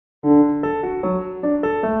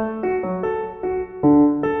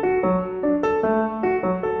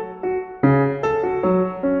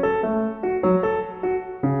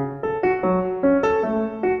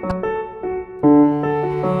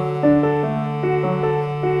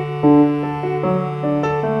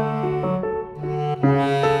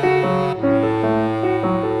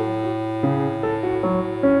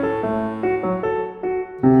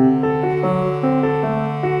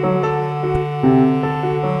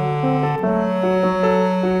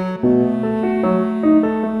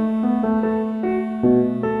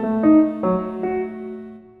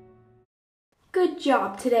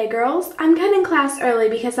job today, girls. I'm cutting class early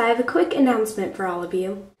because I have a quick announcement for all of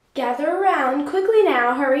you. Gather around quickly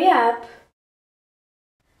now, hurry up.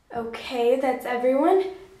 Okay, that's everyone.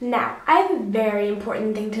 Now, I have a very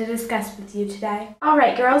important thing to discuss with you today.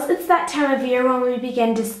 Alright girls, it's that time of year when we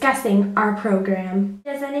begin discussing our program.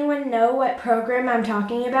 Does anyone know what program I'm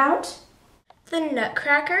talking about? The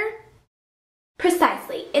Nutcracker?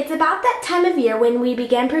 Precisely. It's about that time of year when we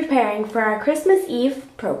begin preparing for our Christmas Eve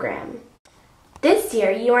program. This year,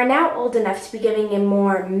 you are now old enough to be giving a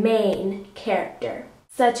more main character,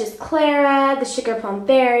 such as Clara, the SugarPlum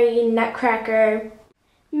Fairy, Nutcracker.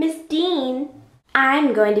 Miss Dean,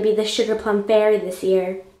 I'm going to be the SugarPlum Fairy this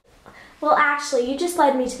year. Well, actually, you just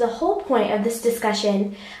led me to the whole point of this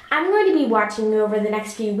discussion. I'm going to be watching you over the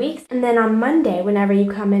next few weeks, and then on Monday, whenever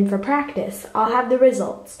you come in for practice, I'll have the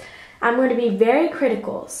results. I'm going to be very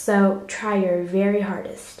critical, so try your very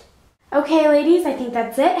hardest. Okay, ladies, I think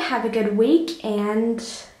that's it. Have a good week, and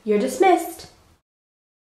you're dismissed.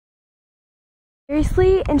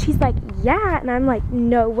 Seriously? And she's like, yeah, and I'm like,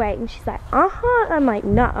 no way. And she's like, uh-huh. I'm like,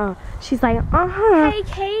 nuh-uh. She's like, uh-huh. Hey,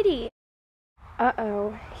 Katie.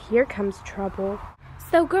 Uh-oh, here comes trouble.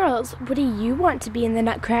 So girls, what do you want to be in the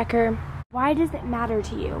Nutcracker? Why does it matter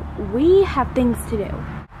to you? We have things to do.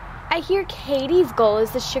 I hear Katie's goal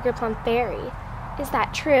is the SugarPlum Fairy. Is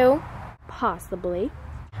that true? Possibly.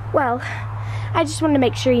 Well, I just want to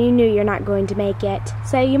make sure you knew you're not going to make it,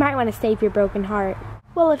 so you might want to save your broken heart.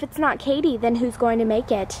 Well, if it's not Katie, then who's going to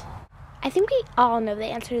make it? I think we all know the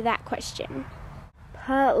answer to that question.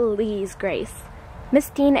 Please, Grace. Miss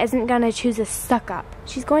Dean isn't going to choose a suck-up.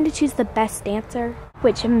 She's going to choose the best dancer,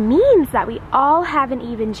 which means that we all have an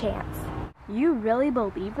even chance. You really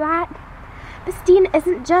believe that? Miss Dean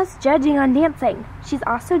isn't just judging on dancing. She's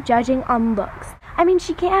also judging on looks. I mean,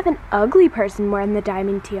 she can't have an ugly person wearing the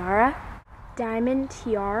diamond tiara. Diamond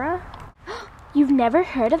tiara? You've never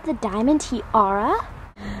heard of the diamond tiara?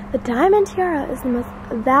 The diamond tiara is the most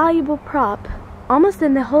valuable prop almost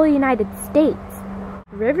in the whole United States.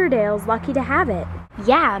 Riverdale's lucky to have it.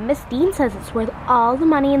 Yeah, Miss Dean says it's worth all the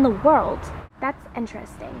money in the world. That's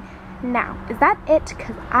interesting. Now, is that it?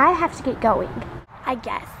 Because I have to get going. I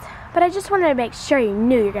guess. But I just wanted to make sure you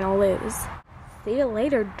knew you're gonna lose. See you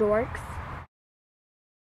later, dorks.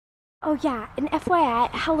 Oh yeah, and FYI,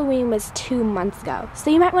 Halloween was 2 months ago, so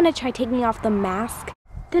you might want to try taking off the mask.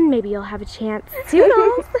 Then maybe you'll have a chance.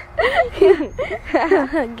 Toodles!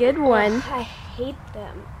 Good one. I hate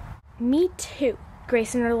them. Me too.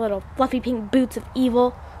 Grace and her little fluffy pink boots of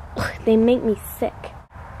evil. They make me sick.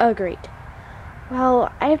 Agreed. Well,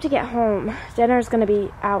 I have to get home. Dinner's gonna be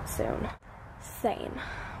out soon. Same.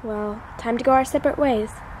 Well, time to go our separate ways.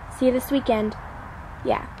 See you this weekend.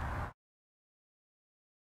 Yeah.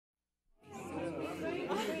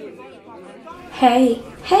 Hey!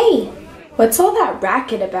 What's all that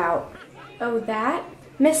racket about? Oh, that?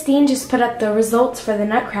 Miss Dean just put up the results for the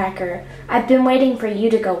Nutcracker. I've been waiting for you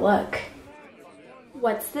to go look.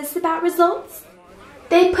 What's this about results?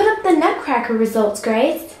 They put up the Nutcracker results,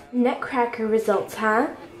 Grace. Nutcracker results, huh?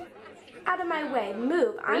 Out of my way,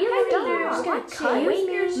 move. I'm gonna cut you.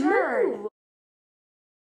 Wait your turn.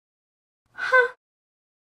 Huh?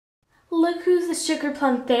 Look who's the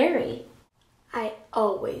SugarPlum Fairy. I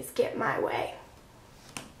always get my way.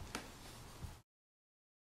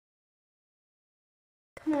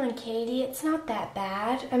 Come on, Katie, it's not that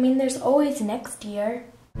bad. I mean, there's always next year.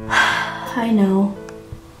 I know.